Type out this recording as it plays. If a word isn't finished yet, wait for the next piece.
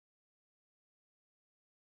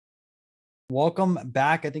Welcome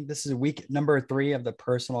back. I think this is week number 3 of the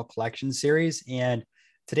personal collection series. And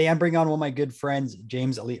today I'm bringing on one of my good friends,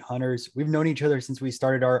 James Elite Hunters. We've known each other since we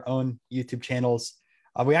started our own YouTube channels.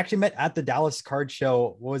 We actually met at the Dallas Card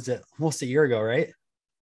Show. What was it? Almost a year ago, right?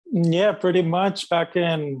 Yeah, pretty much back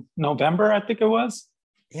in November, I think it was.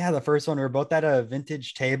 Yeah, the first one. We were both at a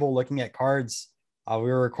vintage table looking at cards. We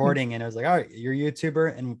were recording and I was like, all right, you're a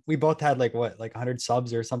YouTuber. And we both had like 100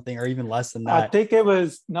 subs or something, or even less than I that. think it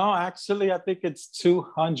was, no, actually, I think it's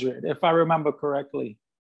 200, if I remember correctly.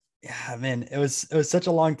 Yeah, man, it was such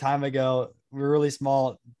a long time ago. We were really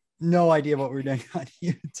small, no idea what we were doing on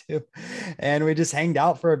YouTube, and we just hanged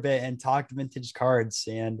out for a bit and talked vintage cards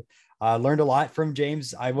and learned a lot from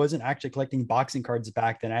James. I wasn't actually collecting boxing cards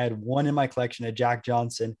back then. I had one in my collection, a Jack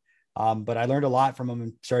Johnson, but I learned a lot from him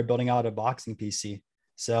and started building out a boxing PC.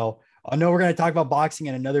 So I know we're going to talk about boxing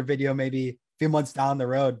in another video, maybe a few months down the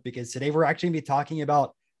road, because today we're actually going to be talking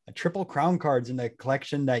about a Triple Crown cards in the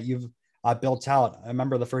collection that you've built out. I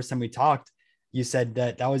remember the first time we talked, you said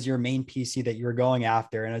that that was your main PC that you were going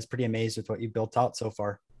after, and I was pretty amazed with what you built out so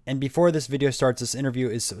far. And before this video starts, this interview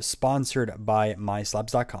is sponsored by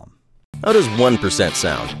MySlabs.com. How does 1%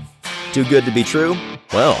 sound? Too good to be true?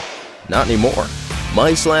 Well, not anymore.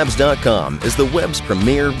 MySlabs.com is the web's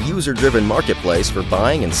premier user-driven marketplace for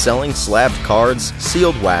buying and selling slabbed cards,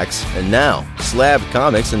 sealed wax, and now slabbed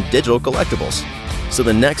comics and digital collectibles. So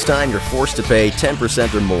the next time you're forced to pay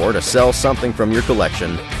 10% or more to sell something from your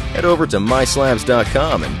collection, head over to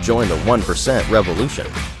MySlabs.com and join the 1% revolution.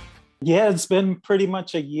 Yeah, it's been pretty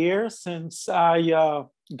much a year since I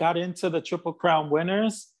got into the Triple Crown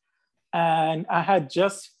winners. And I had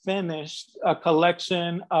just finished a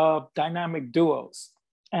collection of dynamic duos.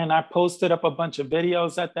 And I posted up a bunch of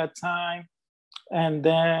videos at that time. And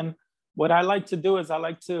then what I like to do is I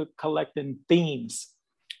like to collect in themes.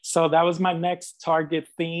 So that was my next target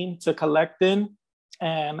theme to collect in.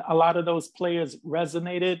 And a lot of those players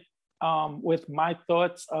resonated with my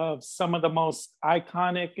thoughts of some of the most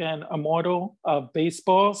iconic and immortal of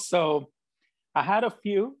baseball. So I had a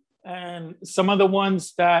few. And some of the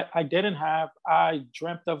ones that I didn't have, I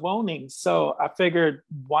dreamt of owning. So I figured,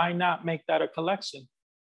 why not make that a collection?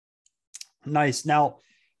 Nice. Now,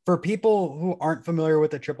 for people who aren't familiar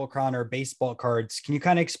with the Triple Crown or baseball cards, can you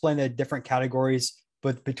kind of explain the different categories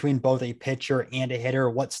between both a pitcher and a hitter,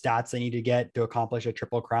 what stats they need to get to accomplish a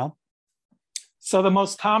Triple Crown? So the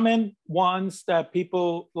most common ones that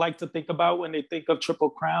people like to think about when they think of Triple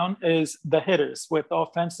Crown is the hitters with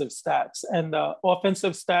offensive stats. And the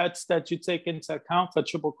offensive stats that you take into account for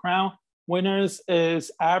Triple Crown winners is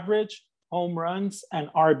average, home runs, and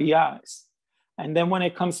RBIs. And then when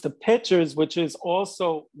it comes to pitchers, which is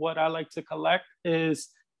also what I like to collect, is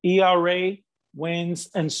ERA, wins,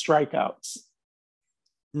 and strikeouts.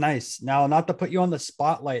 Nice. Now, not to put you on the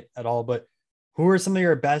spotlight at all, but who are some of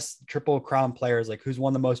your best Triple Crown players? Like, who's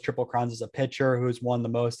won the most Triple Crowns as a pitcher? Who's won the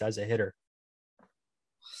most as a hitter?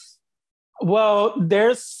 Well,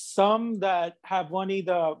 there's some that have won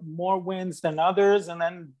either more wins than others. And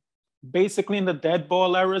then basically in the dead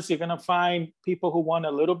ball eras, you're going to find people who won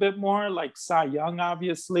a little bit more, like Cy Young,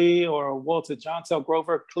 obviously, or Walter Johnson,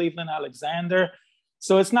 Grover Cleveland Alexander.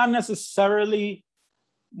 So it's not necessarily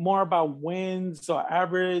more about wins or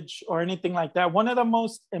average or anything like that. One of the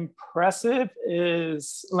most impressive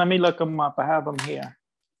is, let me look him up. I have him here.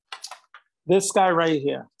 This guy right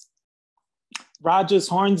here, Rogers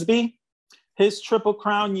Hornsby. His Triple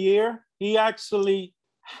Crown year, he actually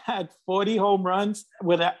had 40 home runs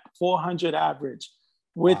with a 400 average,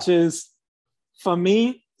 which is, for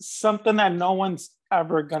me, something that no one's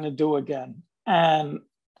ever going to do again. And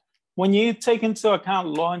when you take into account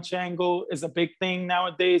launch angle is a big thing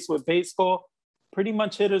nowadays with baseball, pretty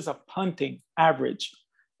much hitters are punting average.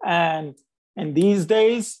 And these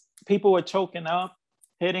days, people were choking up,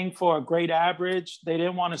 hitting for a great average. They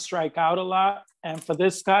didn't want to strike out a lot. And for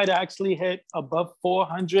this guy to actually hit above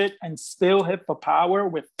 400 and still hit for power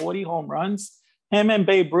with 40 home runs, him and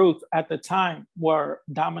Babe Ruth at the time were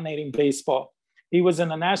dominating baseball. He was in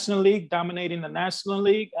the National League, dominating the National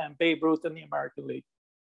League, and Babe Ruth in the American League.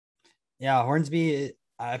 Yeah, Hornsby,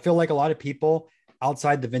 I feel like a lot of people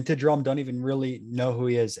outside the vintage realm don't even really know who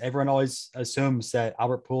he is. Everyone always assumes that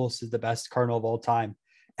Albert Pujols is the best Cardinal of all time.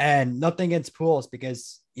 And nothing against Pujols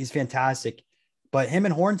because he's fantastic. But him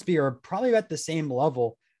and Hornsby are probably at the same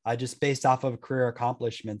level, just based off of career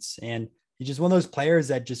accomplishments. And he's just one of those players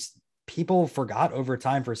that just people forgot over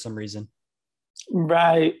time for some reason.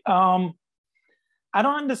 Right. I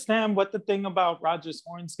don't understand what the thing about Rogers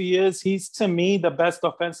Hornsby is. He's, to me, the best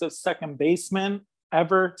offensive second baseman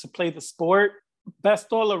ever to play the sport. best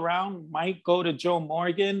all around might go to Joe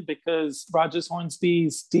Morgan because Rogers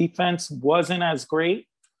Hornsby's defense wasn't as great.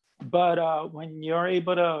 But when you're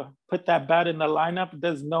able to put that bat in the lineup,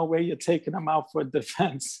 there's no way you're taking him out for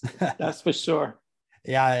defense. That's for sure.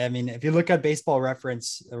 Yeah, I mean, if you look at Baseball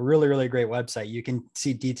Reference, a really, really great website, you can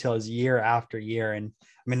see details year after year. And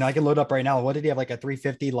I mean, I can load up right now. What did he have, like a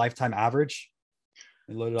 350 lifetime average?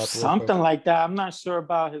 Load it up something like that. I'm not sure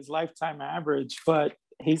about his lifetime average, but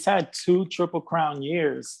he's had 2 Triple Crown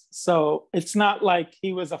years. So it's not like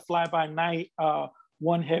he was a fly-by-night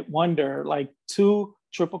one-hit wonder. Like 2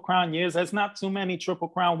 Triple Crown years, that's not too many Triple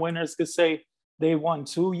Crown winners could say they won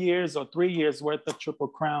 2 years or 3 years worth of Triple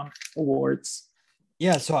Crown awards.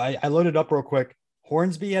 Yeah, so I loaded up real quick.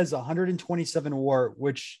 Hornsby has 127 WAR,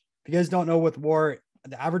 which if you guys don't know, with WAR,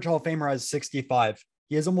 the average Hall of Famer has 65.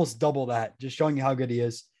 He has almost double that, just showing you how good he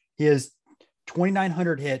is. He has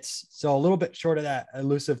 2,900 hits, so a little bit short of that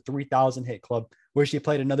elusive 3,000 hit club. Wish he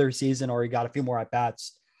played another season or he got a few more at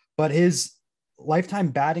bats. But his lifetime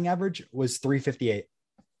batting average was 358.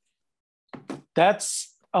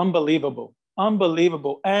 That's unbelievable.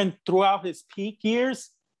 Unbelievable. And throughout his peak years,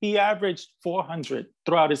 he averaged 400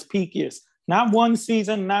 throughout his peak years. Not one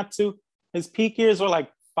season, not two. His peak years were like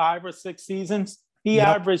 5 or 6 seasons. He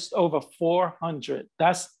averaged over 400.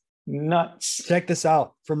 That's nuts. Check this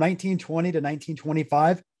out. From 1920 to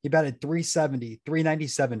 1925, he batted 370,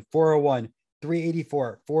 397, 401,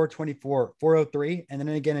 384, 424, 403. And then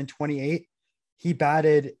again in 28, he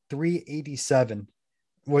batted 387.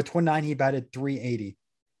 With 29, he batted 380.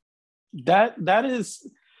 That is,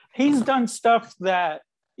 he's done stuff that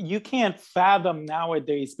you can't fathom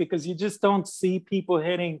nowadays because you just don't see people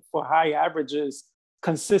hitting for high averages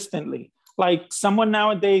consistently. Like someone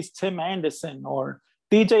nowadays, Tim Anderson or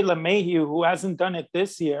DJ LeMahieu, who hasn't done it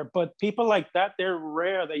this year, but people like that, they're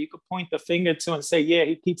rare that you could point the finger to and say, yeah,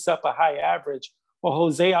 he keeps up a high average, or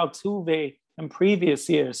Jose Altuve in previous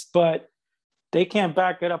years, but they can't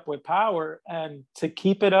back it up with power. And to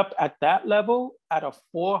keep it up at that level at a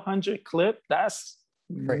 400 clip, that's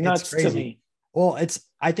nuts to me. Well,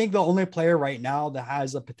 I think the only player right now that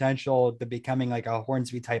has the potential to becoming like a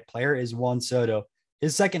Hornsby type player is Juan Soto.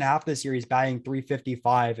 His second half this year, he's batting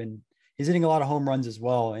 355 and he's hitting a lot of home runs as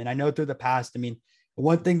well. And I know through the past, I mean,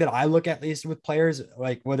 one thing that I look at least with players,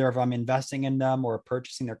 like whether if I'm investing in them or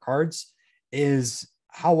purchasing their cards, is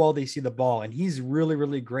how well they see the ball. And he's really,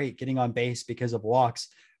 really great getting on base because of walks.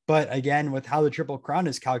 But again, with how the Triple Crown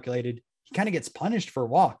is calculated, he kind of gets punished for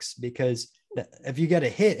walks because if you get a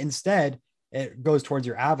hit instead, it goes towards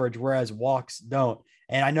your average, whereas walks don't.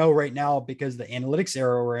 And I know right now, because the analytics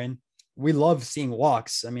era we're in, we love seeing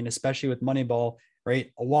walks. I mean, especially with Moneyball,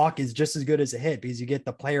 right? A walk is just as good as a hit because you get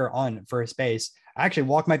the player on first base. Actually,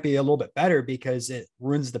 walk might be a little bit better because it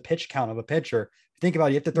ruins the pitch count of a pitcher. Think about it,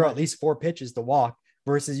 you have to throw at least 4 pitches to walk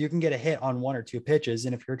versus you can get a hit on 1 or 2 pitches.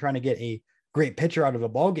 And if you're trying to get a great pitcher out of a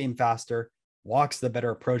ball game faster, walk's the better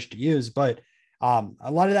approach to use. But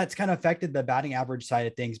a lot of that's kind of affected the batting average side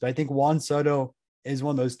of things. But I think Juan Soto is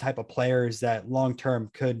one of those type of players that long-term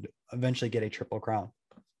could eventually get a Triple Crown.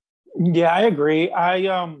 Yeah, I agree.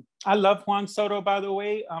 I love Juan Soto, by the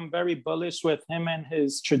way. I'm very bullish with him and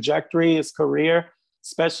his trajectory, his career,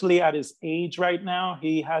 especially at his age right now.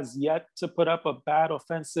 He has yet to put up a bad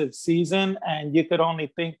offensive season. And you could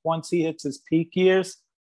only think once he hits his peak years,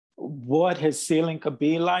 what his ceiling could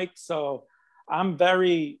be like. So I'm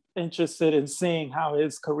very interested in seeing how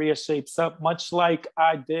his career shapes up, much like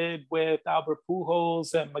I did with Albert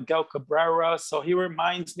Pujols and Miguel Cabrera. So he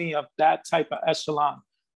reminds me of that type of echelon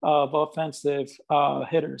of offensive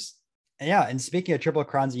hitters. Yeah, and speaking of Triple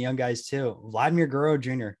Crowns and young guys too, Vladimir Guerrero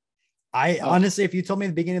Jr. Honestly, if you told me at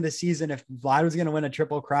the beginning of the season if Vlad was going to win a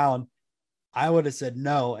Triple Crown, I would have said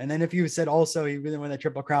no. And then if you said also he really win a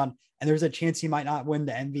Triple Crown and there's a chance he might not win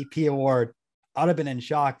the MVP award, I'd have been in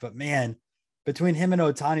shock. But man, between him and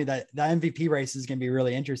Ohtani, that MVP race is going to be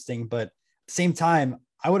really interesting. But at the same time,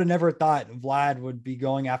 I would have never thought Vlad would be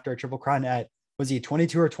going after a Triple Crown at, was he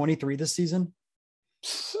 22 or 23 this season?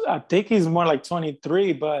 I think he's more like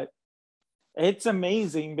 23, but it's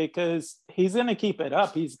amazing because he's going to keep it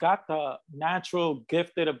up. He's got the natural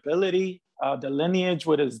gifted ability, the lineage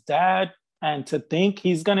with his dad. And to think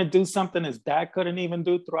he's going to do something his dad couldn't even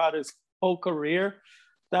do throughout his whole career.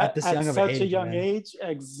 That at such a young age.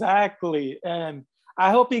 Exactly. And I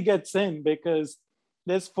hope he gets in because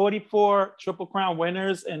there's 44 Triple Crown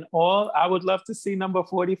winners in all. I would love to see number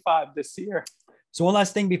 45 this year. So one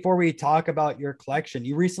last thing before we talk about your collection,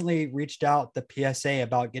 you recently reached out the PSA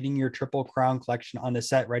about getting your Triple Crown collection on the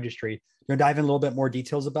set registry. You want to dive in a little bit more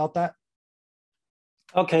details about that?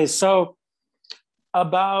 Okay, so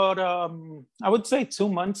About, I would say 2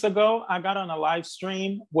 months ago, I got on a live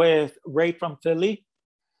stream with Ray from Philly.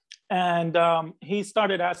 And he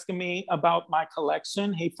started asking me about my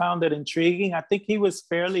collection. He found it intriguing. I think he was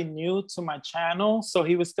fairly new to my channel, so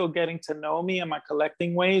he was still getting to know me and my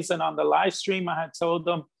collecting ways. And on the live stream, I had told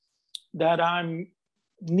him that I'm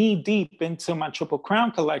knee deep into my Triple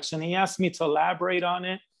Crown collection. He asked me to elaborate on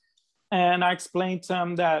it. And I explained to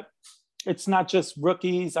him that it's not just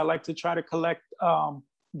rookies. I like to try to collect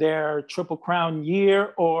their Triple Crown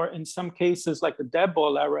year, or in some cases, like the dead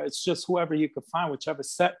ball era, it's just whoever you could find, whichever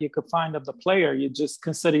set you could find of the player. You just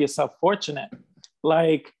consider yourself fortunate.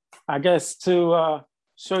 Like, I guess to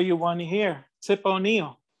show you one here, Tip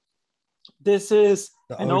O'Neill. This is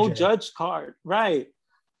an old Judge card, right?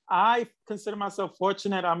 I consider myself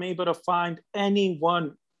fortunate. I'm able to find any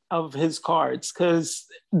one of his cards because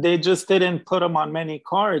they just didn't put them on many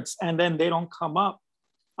cards, and then they don't come up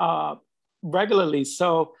regularly.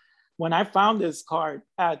 So when I found this card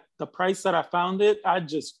at the price that I found it, I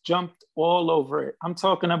just jumped all over it. I'm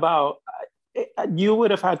talking about, you would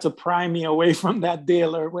have had to pry me away from that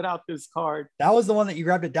dealer without this card. That was the one that you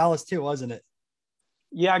grabbed at Dallas too, wasn't it?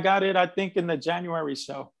 Yeah, I got it, I think, in the January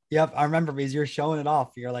show. Yep, I remember because you're showing it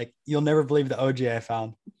off. You're like, you'll never believe the OJ I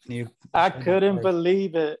found. I couldn't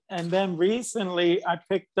believe it. And then recently I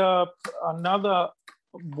picked up another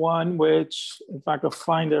one, which, if I could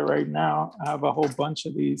find it right now, I have a whole bunch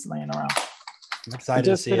of these laying around. I'm excited I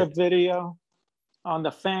just to see did a video on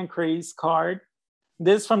the Fan Craze card.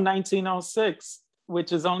 This from 1906,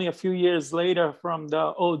 which is only a few years later from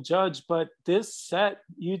the old Judge. But this set,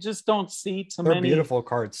 you just don't see too many. They're beautiful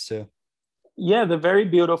cards too. Yeah, they're very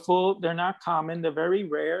beautiful. They're not common. They're very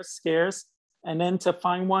rare, scarce. And then to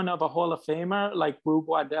find one of a Hall of Famer like Rube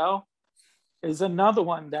Waddell is another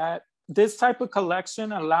one that this type of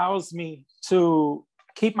collection allows me to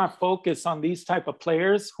keep my focus on these type of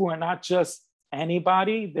players who are not just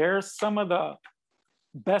anybody. They're some of the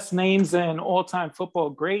best names in all-time football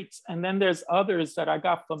greats. And then there's others that I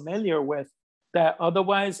got familiar with that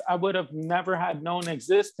otherwise I would have never had known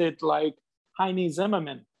existed, like Heine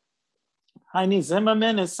Zimmerman. Heine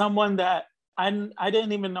Zimmerman is someone that I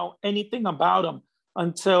didn't even know anything about him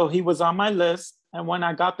until he was on my list. And when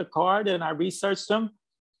I got the card and I researched him,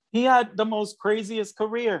 he had the most craziest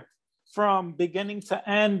career from beginning to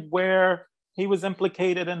end, where he was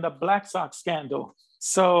implicated in the Black Sox scandal.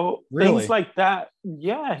 So things like that.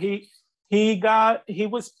 Yeah, he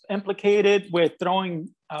was implicated with throwing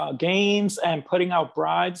games and putting out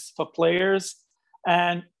bribes for players.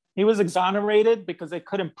 And he was exonerated because they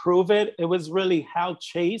couldn't prove it. It was really Hal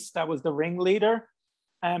Chase that was the ringleader.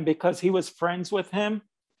 And because he was friends with him,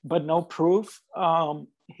 but no proof,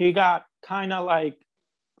 he got kind of like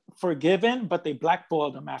forgiven, but they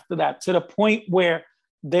blackballed him after that, to the point where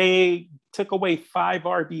they took away 5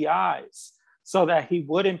 RBIs so that he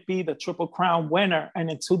wouldn't be the Triple Crown winner.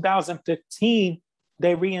 And in 2015,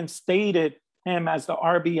 they reinstated him as the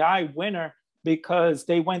RBI winner, because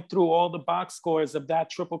they went through all the box scores of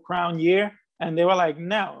that Triple Crown year. And they were like,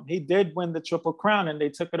 no, he did win the Triple Crown. And they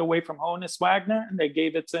took it away from Honus Wagner and they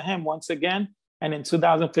gave it to him once again. And in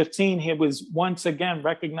 2015, he was once again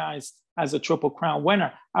recognized as a Triple Crown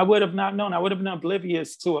winner. I would have not known. I would have been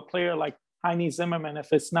oblivious to a player like Heine Zimmerman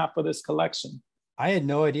if it's not for this collection. I had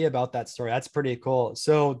no idea about that story. That's pretty cool.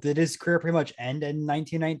 So did his career pretty much end in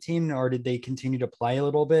 1919, or did they continue to play a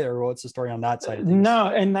little bit, or what's the story on that side of things? No,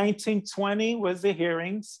 in 1920 was the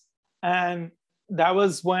hearings. And that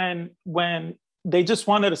was when they just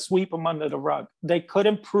wanted to sweep him under the rug. They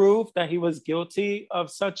couldn't prove that he was guilty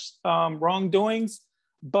of such wrongdoings,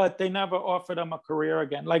 but they never offered him a career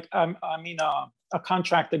again. Like, a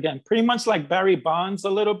contract again, pretty much like Barry Bonds a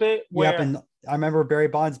little bit. Yep, and I remember Barry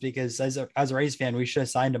Bonds because as a Rays fan, we should have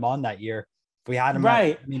signed him on that year. If we had him,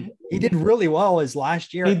 right? He did really well his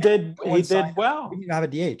last year. He did well. We didn't have a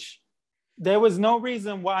DH. There was no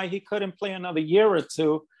reason why he couldn't play another year or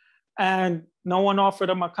two, and no one offered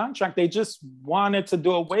him a contract. They just wanted to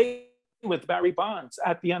do away with Barry Bonds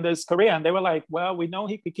at the end of his career, and they were like, "Well, we know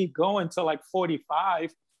he could keep going to like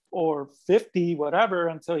 45 or 50, whatever,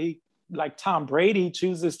 until he, like Tom Brady,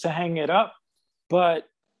 chooses to hang it up." But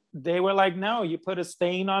they were like, no, you put a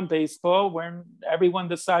stain on baseball, when everyone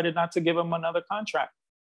decided not to give him another contract.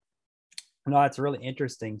 No, that's really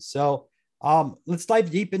interesting. So let's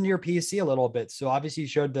dive deep into your PC a little bit. So obviously you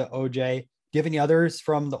showed the OJ. Do you have any others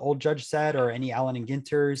from the old Judge set, or any Allen and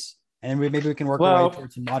Ginters? And maybe we can work our way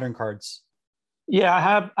towards some modern cards. Yeah,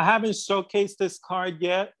 I haven't showcased this card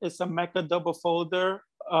yet. It's a Mecca double folder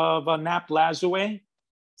of a Nap Lajoie.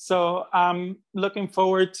 So I'm looking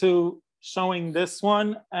forward to showing this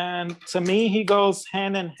one. And to me, he goes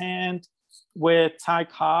hand in hand with Ty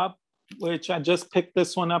Cobb, which I just picked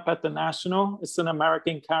this one up at the National. It's an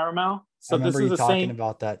American Caramel. So I remember this is you the talking same.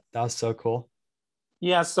 about that. That was so cool.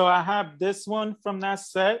 Yeah, so I have this one from that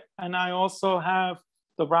set, and I also have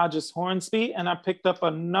the Rogers Hornsby, and I picked up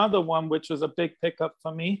another one, which was a big pickup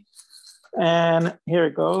for me. And here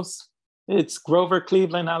it goes. It's Grover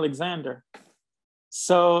Cleveland Alexander.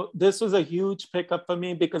 So this was a huge pickup for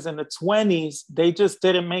me because in the 20s, they just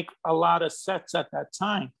didn't make a lot of sets at that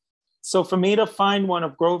time. So for me to find one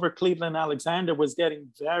of Grover Cleveland Alexander was getting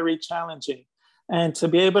very challenging. And to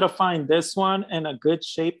be able to find this one in a good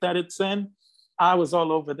shape that it's in, I was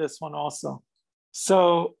all over this one also.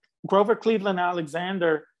 So Grover Cleveland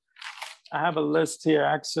Alexander, I have a list here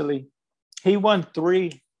actually. He won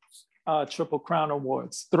 3 Triple Crown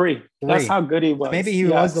awards. 3. That's how good he was. Maybe he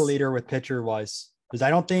was the leader with pitcher wise. Because I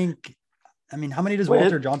don't think, I mean, how many does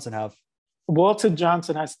Walter Johnson have? Walter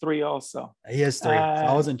Johnson has 3 also. He has 3. So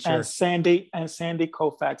I wasn't sure. And Sandy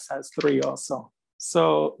Koufax has 3 also.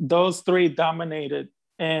 So those 3 dominated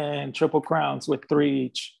in Triple Crowns with 3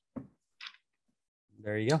 each.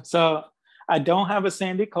 There you go. So I don't have a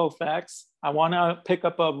Sandy Koufax. I want to pick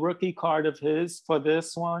up a rookie card of his for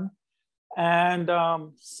this one. And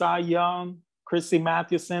Cy Young, Chrissy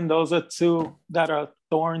Mathewson, those are 2 that are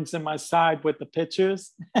thorns in my side with the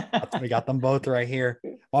pitchers. We got them both right here.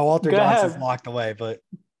 Well, Walter Johnson's locked away, but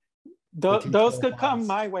those could come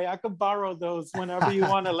my way. I could borrow those whenever you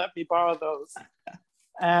want to let me borrow those.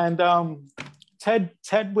 And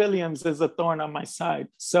Ted Williams is a thorn on my side.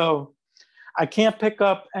 So I can't pick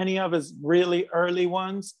up any of his really early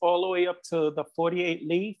ones all the way up to the 48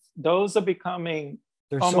 leaf. Those are becoming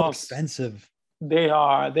they're almost so expensive. They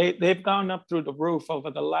are. They've gone up through the roof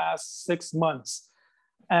over the last 6 months.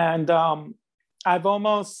 And I've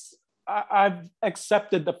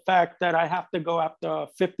accepted the fact that I have to go after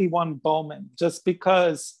 51 Bowman just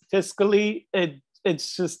because fiscally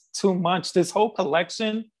it's just too much. This whole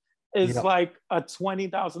collection is like a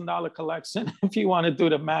 $20,000 collection if you want to do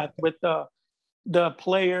the math with the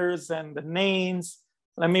players and the names.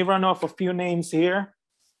 Let me run off a few names here.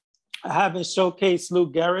 I haven't showcased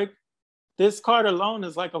Lou Gehrig. This card alone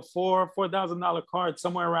is like a $4,000 card,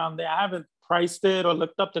 somewhere around there. I haven't priced it or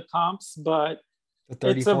looked up the comps, but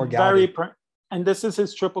it's a very, and this is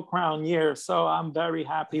his Triple Crown year. So I'm very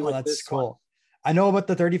happy with this cool. one. I know about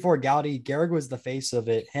the 34 Gaudy. Gehrig was the face of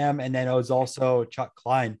it, him. And then it was also Chuck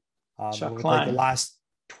Klein. Like the last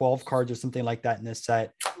 12 cards or something like that in this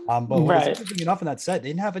set. But what was interesting enough in that set, they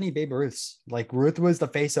didn't have any Babe Ruths. Like Ruth was the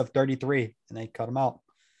face of 33 and they cut him out.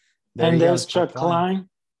 There's Chuck Klein.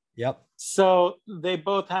 Yep. So they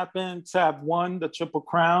both happen to have won the Triple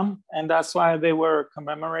Crown, and that's why they were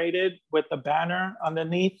commemorated with the banner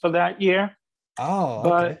underneath for that year. Oh,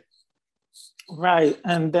 okay. Right.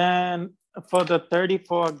 And then for the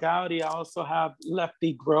 34 Gaudy, I also have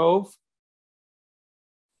Lefty Grove.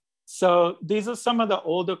 So these are some of the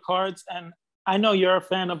older cards, and I know you're a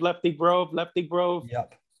fan of Lefty Grove. Lefty Grove,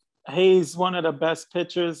 yep. He's one of the best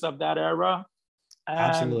pitchers of that era. And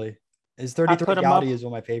absolutely. His 33 Gaudy is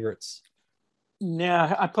one of my favorites.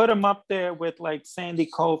 Yeah, I put him up there with like Sandy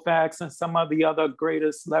Koufax and some of the other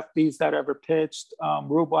greatest lefties that ever pitched.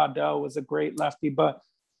 Rube Waddell was a great lefty, but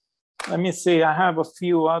let me see. I have a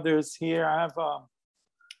few others here. I have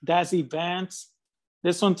Dazzy Vance.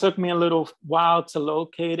 This one took me a little while to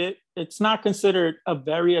locate it. It's not considered a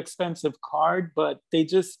very expensive card, but they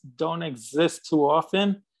just don't exist too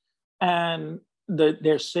often. And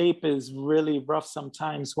their shape is really rough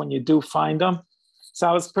sometimes when you do find them. So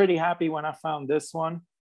I was pretty happy when I found this one.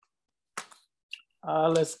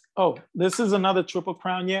 This is another Triple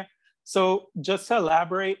Crown year. So just to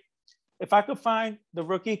elaborate, if I could find the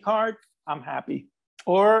rookie card, I'm happy.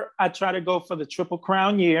 Or I try to go for the Triple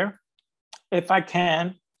Crown year, if I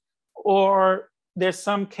can. Or there's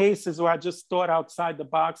some cases where I just thought outside the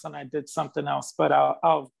box and I did something else, but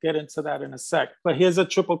I'll get into that in a sec. But here's a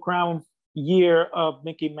Triple Crown year of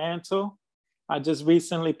Mickey Mantle. I just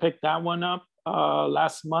recently picked that one up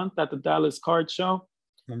last month at the Dallas Card Show,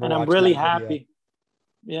 and I'm really happy.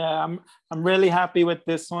 Yeah, I'm really happy with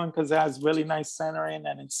this one because it has really nice centering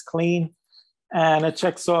and it's clean, and it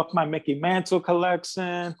checks off my Mickey Mantle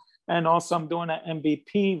collection, and also I'm doing an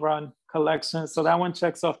MVP run collection, so that one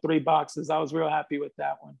checks off 3 boxes. I was real happy with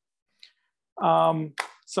that one.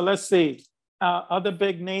 So let's see. Other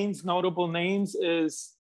big names, notable names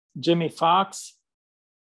is Jimmy Fox,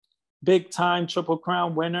 big time Triple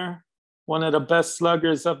Crown winner, one of the best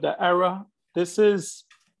sluggers of the era. This is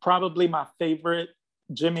probably my favorite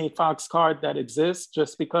Jimmy Fox card that exists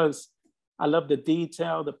just because I love the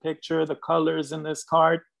detail, the picture, the colors in this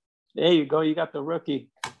card. There you go. You got the rookie.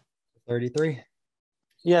 33.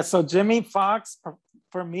 Yeah, so Jimmy Fox,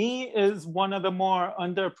 for me, is one of the more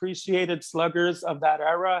underappreciated sluggers of that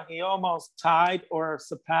era. He almost tied or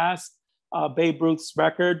surpassed Babe Ruth's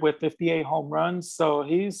record with 58 home runs. So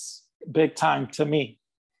he's big time to me.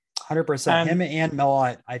 100%. Him and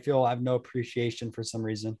Melot, I feel I have no appreciation for some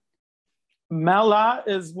reason. Melot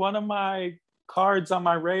is one of my cards on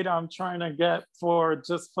my radar I'm trying to get for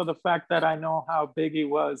the fact that I know how big he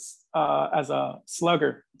was as a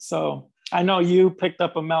slugger. So I know you picked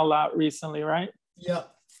up a Melot recently, right? Yep.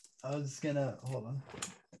 I was gonna hold on.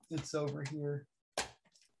 It's over here.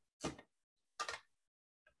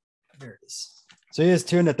 There it is. So he has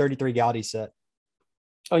 2 in the 33 Gaudi set.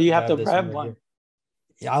 Oh, you have the this red right one. Here.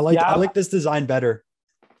 Yeah, I like this design better.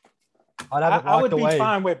 I'd have it I would away. be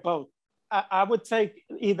fine with both. I would take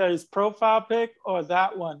either his profile pic or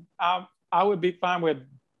that one. I would be fine with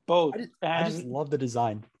both. I just love the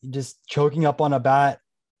design. Just choking up on a bat,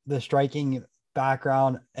 the striking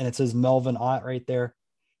background, and it says Melvin Ott right there.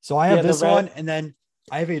 So I have this one, and then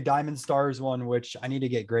I have a Diamond Stars one, which I need to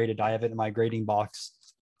get graded. I have it in my grading box.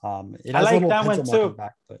 It has I like that one too.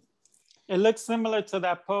 Back, but it looks similar to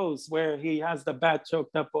that pose where he has the bat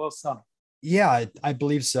choked up also. Yeah, I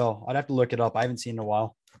believe so. I'd have to look it up. I haven't seen it in a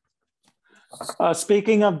while.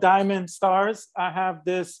 Speaking of Diamond Stars, I have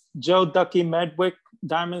this Joe Ducky Medwick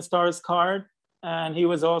Diamond Stars card, and he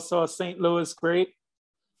was also a St. Louis great.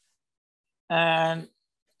 And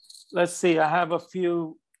let's see, I have a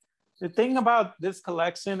few. The thing about this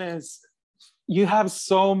collection is you have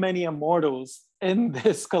so many immortals in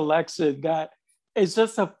this collection that it's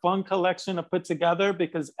just a fun collection to put together,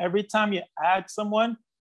 because every time you add someone,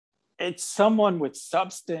 it's someone with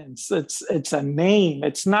substance. It's a name.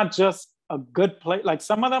 It's not just a good play. Like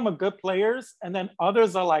some of them are good players, and then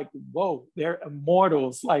others are like, whoa, they're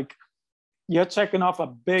immortals. Like you're checking off a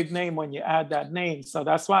big name when you add that name. So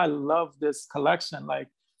that's why I love this collection. Like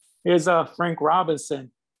here's a Frank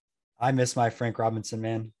Robinson. I miss my Frank Robinson,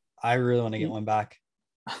 man. I really want to get one back.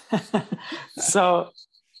 So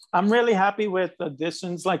I'm really happy with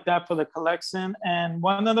additions like that for the collection. And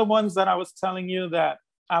one of the ones that I was telling you that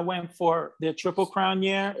I went for their Triple Crown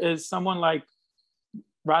year is someone like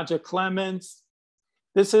Roger Clemens.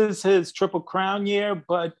 This is his Triple Crown year,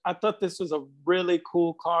 but I thought this was a really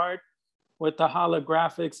cool card with the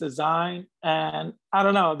holographics design. And I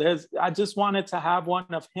don't know, I just wanted to have one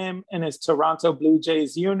of him in his Toronto Blue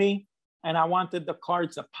Jays uni. And I wanted the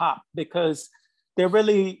card to pop because they're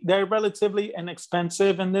relatively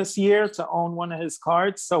inexpensive in this year to own one of his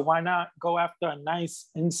cards. So why not go after a nice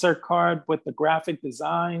insert card with the graphic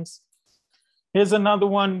designs? Here's another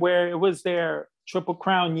one where it was their Triple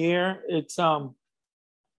Crown year. It's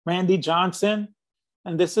Randy Johnson.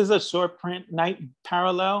 And this is a short print night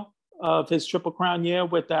parallel of his Triple Crown year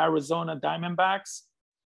with the Arizona Diamondbacks.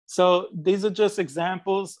 So these are just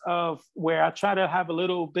examples of where I try to have a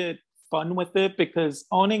little bit fun with it, because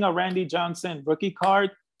owning a Randy Johnson rookie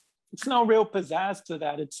card, it's no real pizzazz to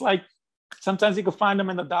that. It's like sometimes you can find them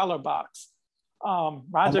in the dollar box.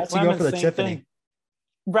 Roger Clemens, same Tiffany thing.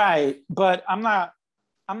 Right, but I'm not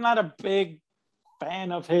a big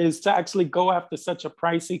fan of his to actually go after such a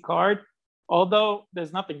pricey card, although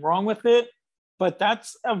there's nothing wrong with it, but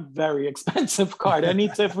that's a very expensive card. Any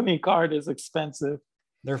Tiffany card is expensive.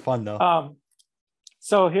 They're fun though.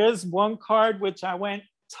 So here's one card which I went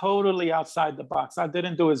totally outside the box. I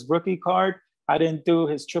didn't do his rookie card. I didn't do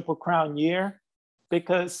his Triple Crown year,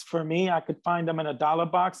 because for me, I could find them in a dollar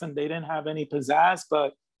box and they didn't have any pizzazz.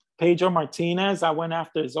 But Pedro Martinez, I went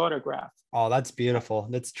after his autograph. Oh, that's beautiful.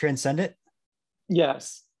 That's Transcendent.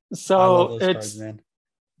 Yes. I So love those cards, man.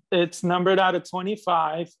 It's numbered out of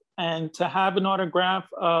 25. And to have an autograph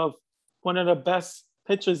of one of the best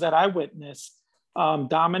pitchers that I witnessed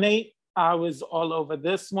dominate, I was all over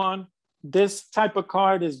this one. This type of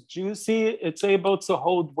card is juicy. It's able to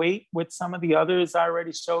hold weight with some of the others I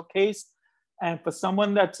already showcased. And for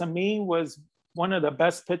someone that to me was one of the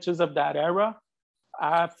best pitchers of that era,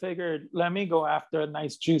 I figured, let me go after a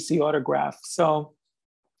nice juicy autograph. So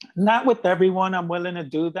not with everyone I'm willing to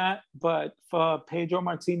do that, but for Pedro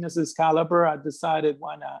Martinez's caliber, I decided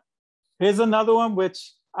why not. Here's another one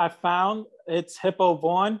which I found. It's Hippo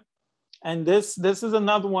Vaughn. And this is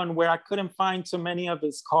another one where I couldn't find too many of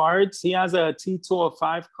his cards. He has a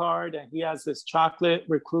T205 card and he has this Chocolate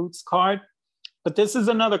Recruits card. But this is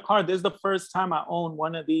another card. This is the first time I own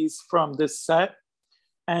one of these from this set.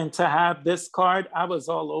 And to have this card, I was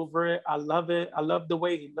all over it. I love it. I love the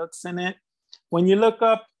way he looks in it. When you look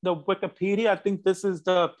up the Wikipedia, I think this is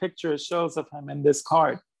the picture it shows of him in this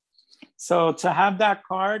card. So to have that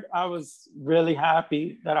card, I was really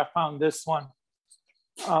happy that I found this one.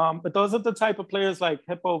 But those are the type of players like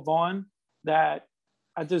Hippo Vaughn that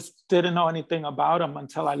I just didn't know anything about them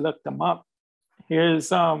until I looked them up.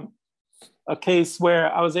 Here's a case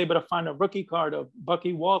where I was able to find a rookie card of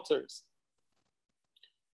Bucky Walters.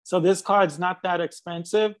 So this card's not that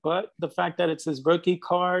expensive, but the fact that it's his rookie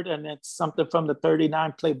card and it's something from the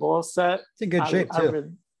 39 play ball set. It's in good shape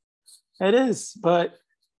too. It is, but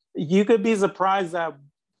you could be surprised that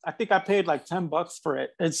I think I paid like $10 for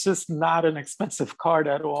it. It's just not an expensive card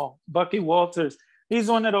at all. Bucky Walters, he's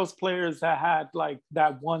one of those players that had like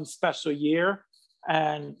that one special year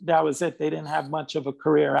and that was it. They didn't have much of a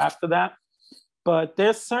career after that. But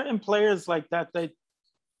there's certain players like that that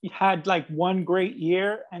had like one great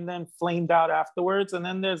year and then flamed out afterwards. And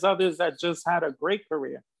then there's others that just had a great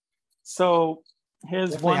career. So here's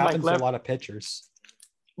Definitely one happens like to a lot of pitchers.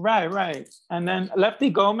 Right. And then Lefty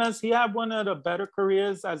Gomez, he had one of the better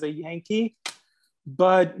careers as a Yankee,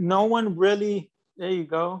 but no one really, there you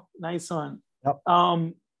go. Nice one. Yep.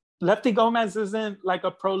 Lefty Gomez isn't like a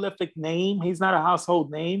prolific name. He's not a household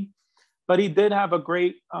name, but he did have a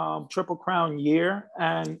great Triple Crown year.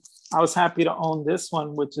 And I was happy to own this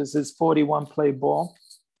one, which is his 41 play ball.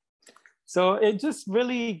 So it just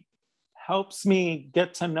really helps me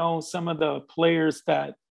get to know some of the players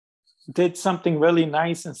that did something really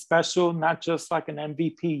nice and special, not just like an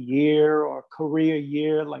MVP year or career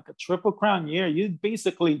year, like a Triple Crown year. You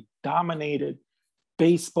basically dominated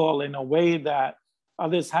baseball in a way that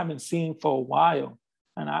others haven't seen for a while.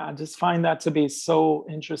 And I just find that to be so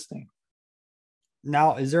interesting.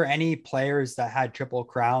 Now, is there any players that had Triple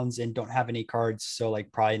Crowns and don't have any cards? So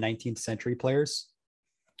like probably 19th century players?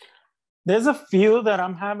 There's a few that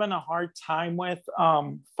I'm having a hard time with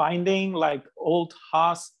finding, like old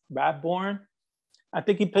Haas Radbourn. I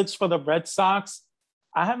think he pitched for the Red Sox.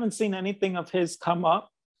 I haven't seen anything of his come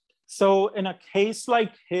up. So in a case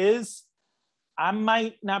like his, I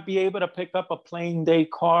might not be able to pick up a playing day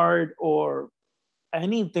card or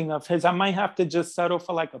anything of his. I might have to just settle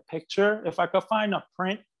for like a picture. If I could find a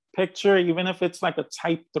print picture, even if it's like a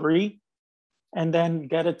type 3, and then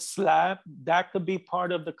get it slabbed, that could be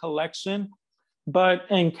part of the collection. But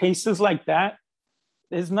in cases like that,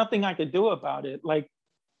 there's nothing I could do about it. Like,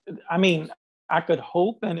 I mean, I could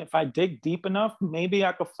hope, and if I dig deep enough, maybe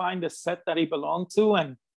I could find a set that he belonged to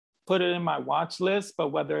and put it in my watch list.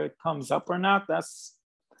 But whether it comes up or not,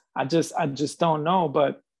 I just don't know.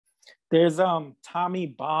 But there's Tommy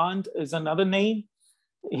Bond is another name.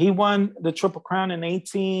 He won the Triple Crown in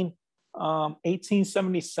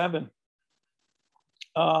 1877.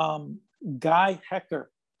 Guy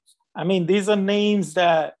Hecker. I mean, these are names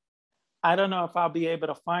that I don't know if I'll be able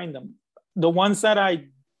to find them. The ones that I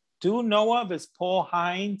do know of is Paul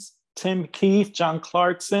Hines, Tim Keefe, John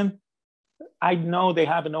Clarkson. I know they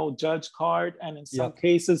have an old Judge card, and in some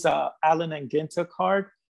cases, Allen and Ginter card.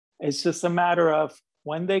 It's just a matter of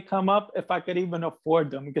when they come up, if I could even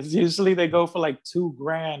afford them, because usually they go for like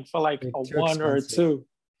 $2,000 for like a one expensive. Or a two.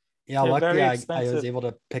 Yeah, luckily I was able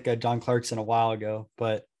to pick a John Clarkson a while ago,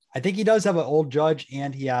 but I think he does have an old Judge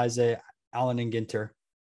and he has a Allen and Ginter.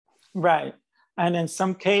 Right. And in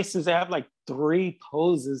some cases, they have like 3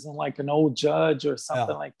 poses and like an old Judge or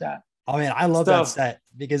something like that. Oh man, I love that set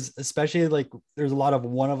because especially like there's a lot of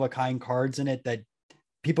one-of-a-kind cards in it that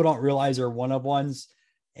people don't realize are one-of-ones.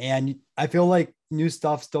 And I feel like new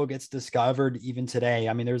stuff still gets discovered even today.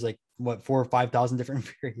 I mean, there's like 4,000 or 5,000 different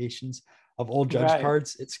variations of old Judge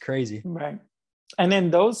cards. It's crazy. Right. And in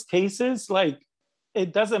those cases, like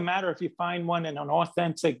it doesn't matter if you find one in an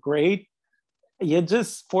authentic grade, you're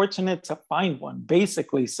just fortunate to find one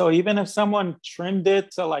basically. So even if someone trimmed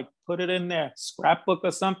it to like put it in their scrapbook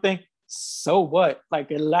or something, so what? Like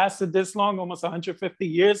it lasted this long, almost 150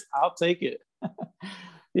 years, I'll take it.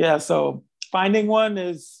 Yeah. So finding one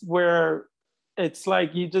is where it's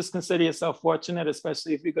like you just consider yourself fortunate,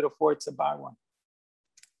 especially if you could afford to buy one.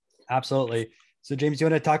 Absolutely. So James, you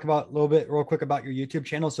want to talk about a little bit real quick about your YouTube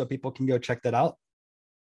channel so people can go check that out?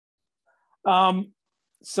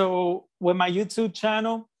 So with my YouTube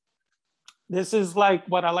channel, this is like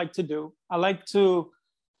what I like to do. I like to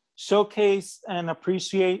showcase and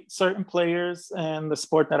appreciate certain players in the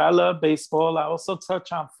sport that I love, baseball. I also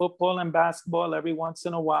touch on football and basketball every once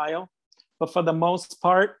in a while. But for the most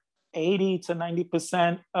part, 80 to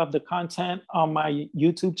 90% of the content on my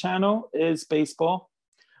YouTube channel is baseball.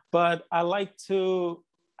 But I like to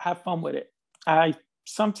have fun with it. I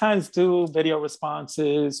sometimes do video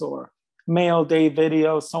responses or mail day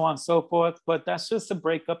videos, so on and so forth, but that's just to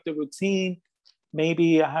break up the routine.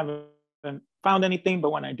 Maybe I haven't found anything,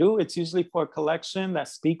 but when I do, it's usually for a collection that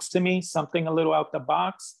speaks to me, something a little out the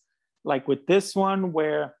box. Like with this one,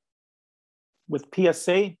 where with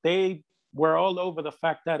PSA, they were all over the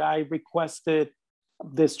fact that I requested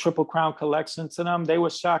this Triple Crown collection to them. They were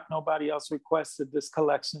shocked nobody else requested this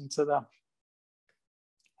collection to them.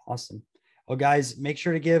 Awesome. Well, guys, make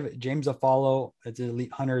sure to give James a follow. It's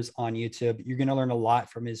Elite Hunters on YouTube. You're going to learn a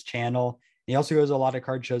lot from his channel. He also goes to a lot of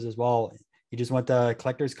card shows as well. He just went to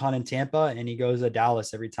Collectors Con in Tampa, and he goes to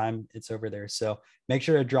Dallas every time it's over there. So make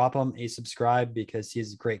sure to drop him a subscribe because he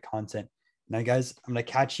has great content. Now, guys, I'm going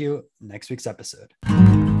to catch you next week's episode.